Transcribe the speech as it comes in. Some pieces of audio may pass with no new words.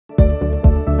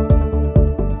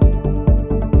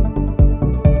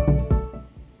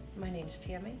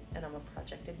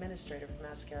administrator with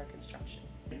Mascara Construction.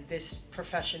 This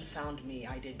profession found me.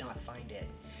 I did not find it.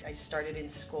 I started in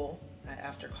school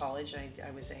after college.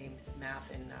 I was a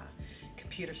math and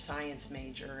computer science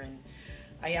major, and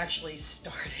I actually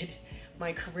started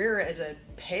my career as a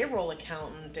payroll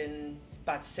accountant, and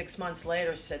about 6 months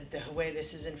later said, the way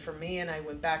this isn't for me, and I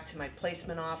went back to my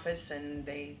placement office and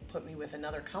they put me with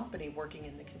another company working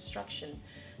in the construction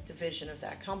division of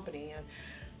that company. And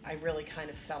I really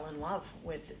kind of fell in love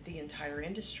with the entire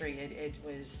industry. It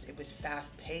was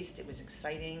fast paced, it was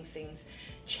exciting, things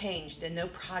changed, and no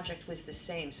project was the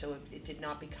same, so it did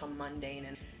not become mundane.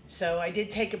 And so I did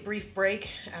take a brief break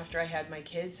after I had my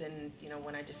kids, and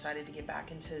when I decided to get back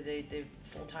into the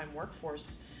full-time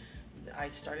workforce, I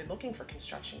started looking for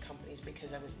construction companies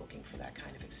because I was looking for that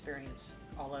kind of experience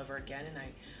all over again, and I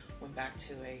went back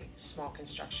to a small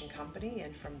construction company,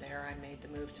 and from there I made the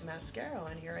move to Mascaro,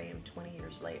 and here I am 20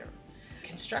 years later.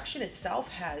 Construction itself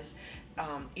has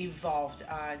evolved.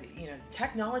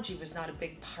 Technology was not a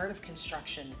big part of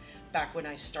construction back when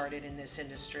I started in this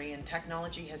industry, and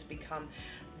technology has become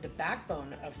the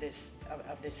backbone of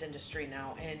this industry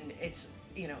now, and it's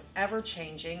ever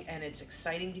changing, and it's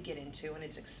exciting to get into, and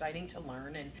it's exciting to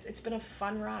learn, and it's been a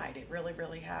fun ride. It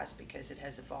really has, because it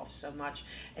has evolved so much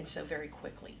and so very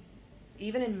quickly.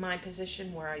 Even in my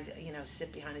position where I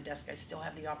sit behind a desk, I still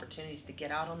have the opportunities to get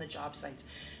out on the job sites,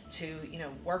 to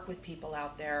work with people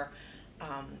out there.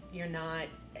 You're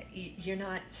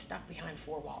not stuck behind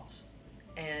four walls,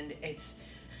 and it's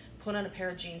put on a pair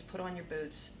of jeans, put on your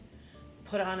boots,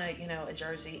 put on a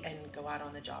jersey, and go out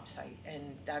on the job site.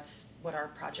 And that's what our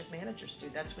project managers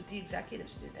do. That's what the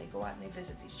executives do. They go out and they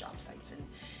visit these job sites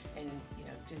and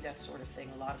do that sort of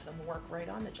thing. A lot of them work right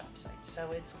on the job site.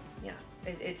 So it's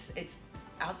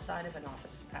outside of an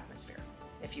office atmosphere,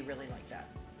 if you really like that.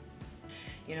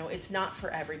 It's not for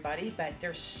everybody, but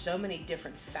there's so many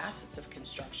different facets of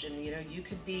construction. You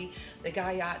could be the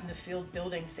guy out in the field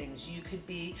building things. You could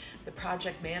be the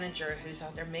project manager who's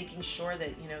out there making sure that,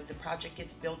 the project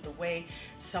gets built the way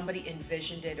somebody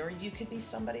envisioned it. Or you could be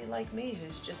somebody like me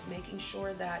who's just making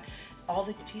sure that all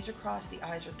the T's are crossed, the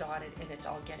I's are dotted, and it's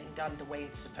all getting done the way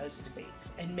it's supposed to be,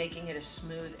 and making it a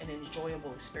smooth and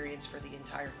enjoyable experience for the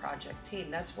entire project team.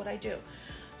 That's what I do.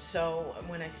 So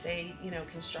when I say,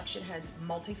 construction has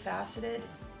multifaceted,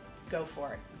 go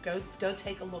for it. Go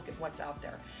take a look at what's out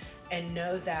there, and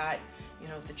know that,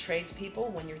 the tradespeople,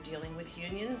 when you're dealing with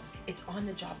unions, it's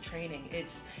on-the-job training.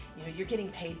 It's, you're getting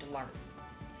paid to learn.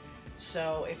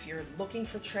 So if you're looking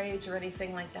for trades or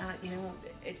anything like that,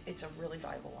 it's a really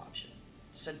viable option.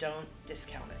 So don't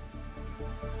discount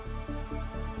it.